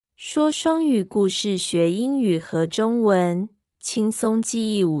说双语故事学英语和中文，轻松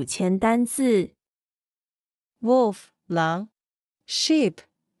记忆5000单字。Wolf 狼 Sheep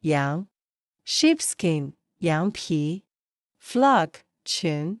羊 sheepskin 羊皮 Flock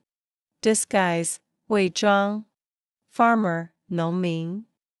群 Disguise 伪装 Farmer 农民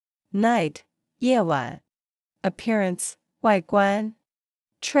Night 夜晚 Appearance 外观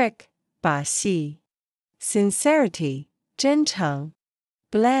Trick 把戏 Sincerity 真诚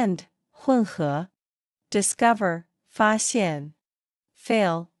Blend 混合 Discover 发现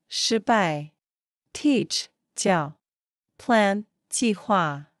Fail 失败 Teach 教 Plan 计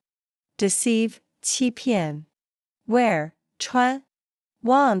划 Deceive 欺骗 Wear 穿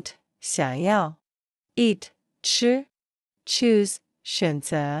Want 想要 Eat 吃 Choose 选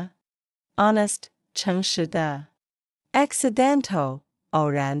择 Honest 诚实的 Accidental 偶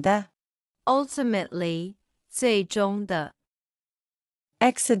然的 Ultimately 最终的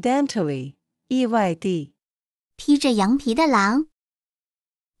Accidentally 意外地披着羊皮的狼。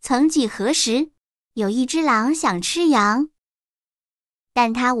曾几何时，有一只狼想吃羊，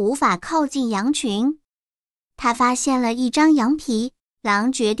但它无法靠近羊群。它发现了一张羊皮，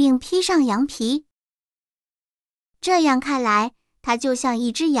狼决定披上羊皮。这样看来，它就像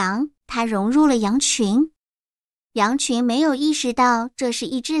一只羊，它融入了羊群。羊群没有意识到这是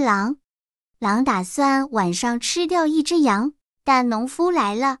一只狼。狼打算晚上吃掉一只羊，但农夫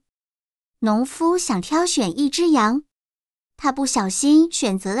来了。农夫想挑选一只羊，他不小心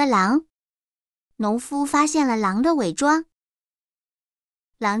选择了狼。农夫发现了狼的伪装。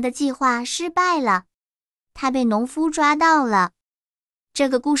狼的计划失败了，他被农夫抓到了。这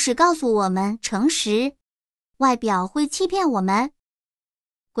个故事告诉我们诚实，外表会欺骗我们，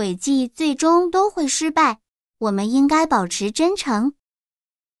诡计最终都会失败，我们应该保持真诚。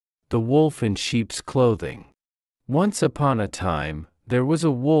The wolf in sheep's clothing. Once upon a time, there was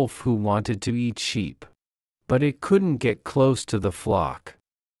a wolf who wanted to eat sheep, but it couldn't get close to the flock.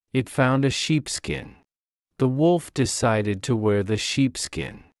 It found a sheepskin. The wolf decided to wear the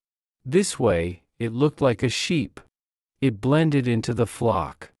sheepskin. This way, it looked like a sheep. It blended into the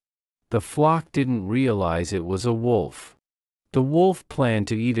flock. The flock didn't realize it was a wolf. The wolf planned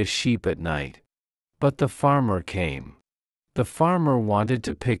to eat a sheep at night, but the farmer came. The farmer wanted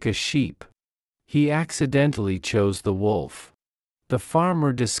to pick a sheep. He accidentally chose the wolf. The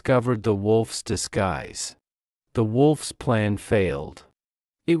farmer discovered the wolf's disguise. The wolf's plan failed.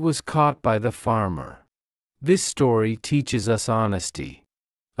 It was caught by the farmer. This story teaches us honesty.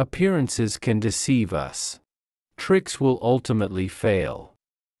 Appearances can deceive us. Tricks will ultimately fail.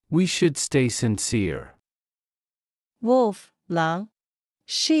 We should stay sincere. Wolf 狼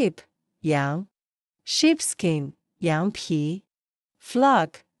Sheep 羊 sheepskin 羊皮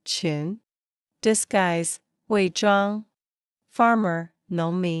Flock 群 Disguise 伪装 Farmer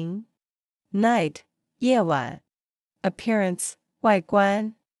农民 Night 夜晚 Appearance 外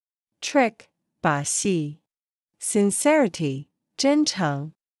观 Trick 把戏 Sincerity 真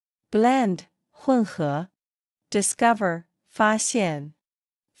诚 Blend 混合 Discover 发现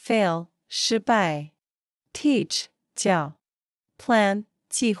Fail 失败 Teach 教 Plan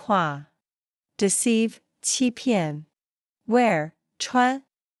计划 Deceive 欺骗 Wear 穿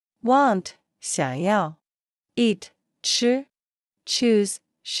Want 想要 Eat 吃 Choose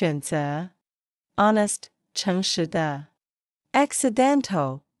选择 Honest 诚实的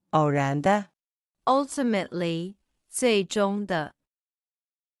Accidental 偶然的 Ultimately 最终的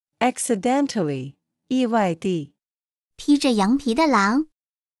Accidentally 意外地披着羊皮的狼。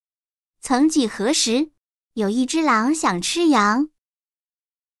曾几何时，有一只狼想吃羊，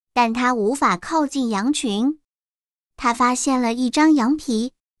但它无法靠近羊群。它发现了一张羊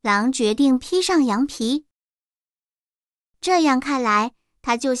皮，狼决定披上羊皮。这样看来，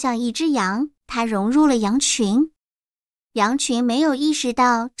它就像一只羊，它融入了羊群。羊群没有意识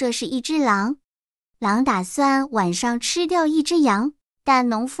到这是一只狼。狼打算晚上吃掉一只羊，但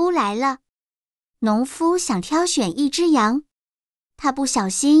农夫来了。农夫想挑选一只羊，他不小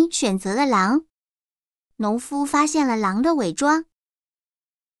心选择了狼。农夫发现了狼的伪装。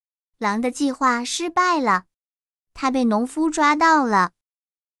狼的计划失败了，他被农夫抓到了。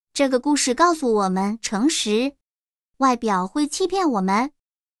这个故事告诉我们诚实，外表会欺骗我们，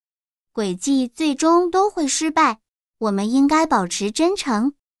诡计最终都会失败，我们应该保持真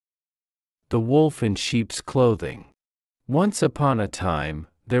诚。The wolf in sheep's clothing. Once upon a time,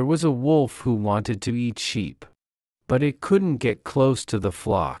 there was a wolf who wanted to eat sheep, but it couldn't get close to the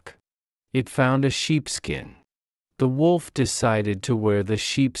flock. It found a sheepskin. The wolf decided to wear the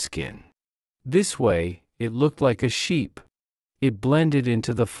sheepskin. This way, it looked like a sheep. It blended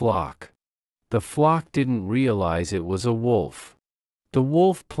into the flock. The flock didn't realize it was a wolf. The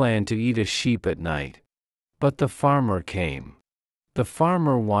wolf planned to eat a sheep at night, but the farmer came. The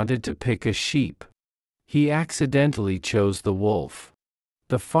farmer wanted to pick a sheep. He accidentally chose the wolf.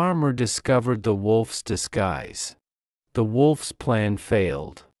 The farmer discovered the wolf's disguise. The wolf's plan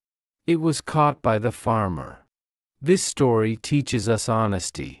failed. It was caught by the farmer. This story teaches us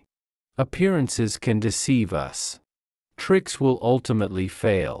honesty. Appearances can deceive us. Tricks will ultimately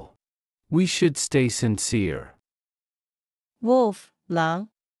fail. We should stay sincere. Wolf, 狼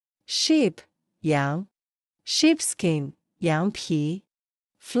sheep, 羊 sheepskin, 羊皮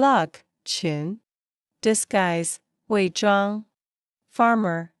flock, 群 disguise, 伪装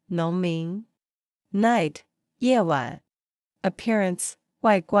farmer, 农民 night, 夜晚 appearance,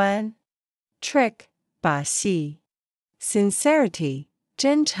 外观 trick, 把戏 sincerity,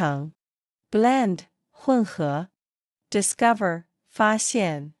 真诚 blend, 混合 discover, 发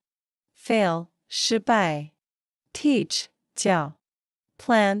现 fail, 失败 teach, 教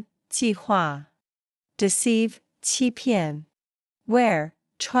plan, 计划 deceive, 欺骗 wear,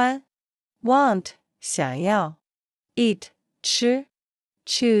 穿 want, 想要 eat, 吃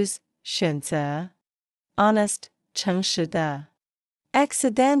choose, 选择 honest, 诚实的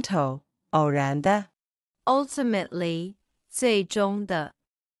accidental, 偶然的 ultimately 最终的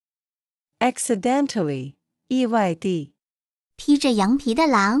accidentally, 意外地披着羊皮的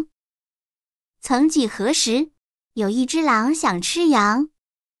狼。曾几何时，有一只狼想吃羊，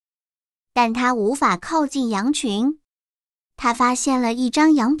但它无法靠近羊群。它发现了一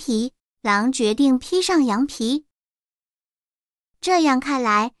张羊皮，狼决定披上羊皮。这样看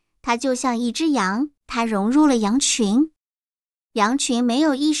来，它就像一只羊，它融入了羊群。羊群没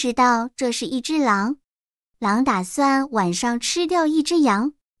有意识到这是一只狼。狼打算晚上吃掉一只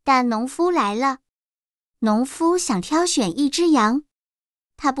羊，但农夫来了。农夫想挑选一只羊，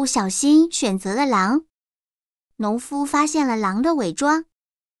他不小心选择了狼。农夫发现了狼的伪装。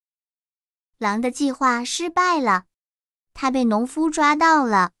狼的计划失败了，他被农夫抓到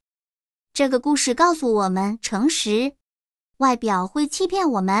了。这个故事告诉我们诚实，外表会欺骗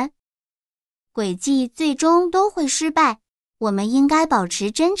我们，诡计最终都会失败，我们应该保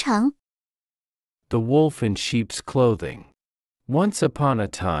持真诚。The wolf in sheep's clothing. Once upon a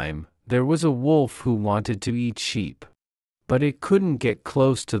time, there was a wolf who wanted to eat sheep. But it couldn't get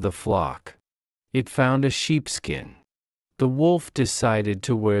close to the flock. It found a sheepskin. The wolf decided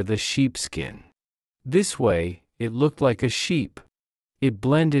to wear the sheepskin. This way, it looked like a sheep. It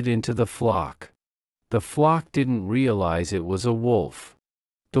blended into the flock. The flock didn't realize it was a wolf.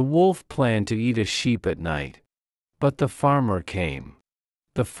 The wolf planned to eat a sheep at night. But the farmer came.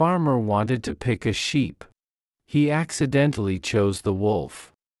 The farmer wanted to pick a sheep. He accidentally chose the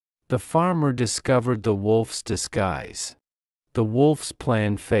wolf. The farmer discovered the wolf's disguise. The wolf's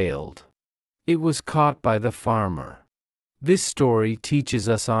plan failed. It was caught by the farmer. This story teaches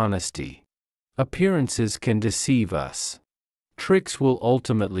us honesty. Appearances can deceive us. Tricks will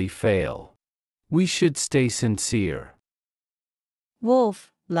ultimately fail. We should stay sincere.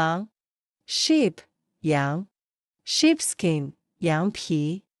 Wolf, 狼 sheep, 羊 sheepskin, 羊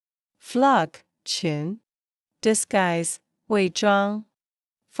皮 flock, 群 disguise, 伪装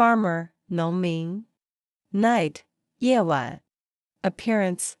farmer, 农民 night, 夜晚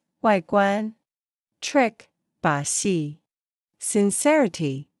appearance, 外观 trick, 把戏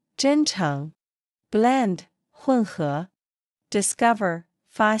sincerity, 真诚 blend, 混合 discover,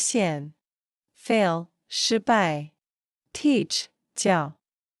 发现 fail, 失败 teach, 教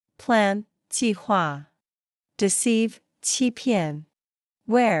plan, 计划 deceive, 欺骗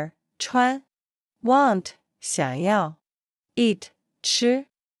wear, 穿 want, 想要 eat, 吃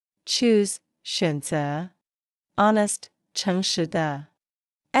choose, 选择 honest, 诚实的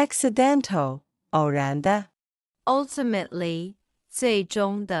accidental, 偶然的 ultimately 最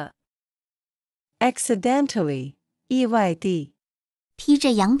终的 accidentally, 意外地披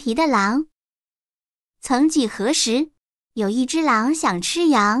着羊皮的狼。曾几何时，有一只狼想吃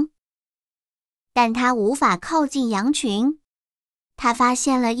羊，但它无法靠近羊群。它发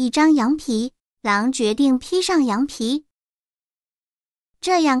现了一张羊皮，狼决定披上羊皮。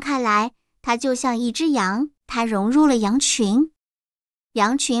这样看来，它就像一只羊，它融入了羊群。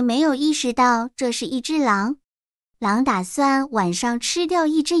羊群没有意识到这是一只狼。狼打算晚上吃掉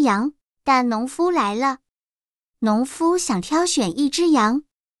一只羊，但农夫来了。农夫想挑选一只羊，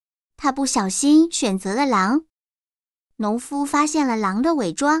他不小心选择了狼。农夫发现了狼的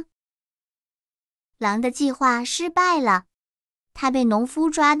伪装。狼的计划失败了，他被农夫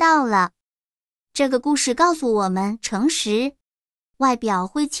抓到了。这个故事告诉我们诚实，外表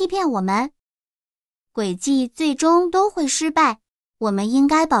会欺骗我们，诡计最终都会失败，我们应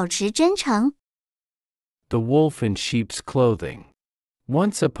该保持真诚。The wolf in sheep's clothing.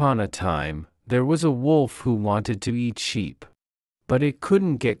 Once upon a time, there was a wolf who wanted to eat sheep. But it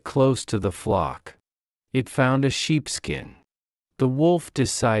couldn't get close to the flock. It found a sheepskin. The wolf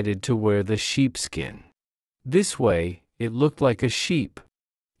decided to wear the sheepskin. This way, it looked like a sheep.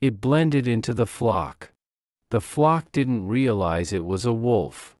 It blended into the flock. The flock didn't realize it was a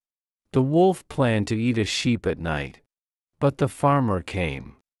wolf. The wolf planned to eat a sheep at night. But the farmer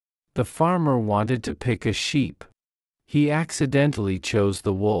came. The farmer wanted to pick a sheep. He accidentally chose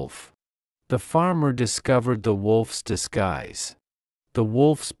the wolf. The farmer discovered the wolf's disguise. The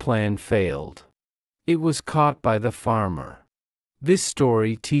wolf's plan failed. It was caught by the farmer. This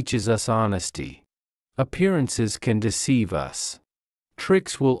story teaches us honesty. Appearances can deceive us.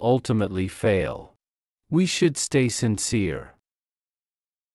 Tricks will ultimately fail. We should stay sincere.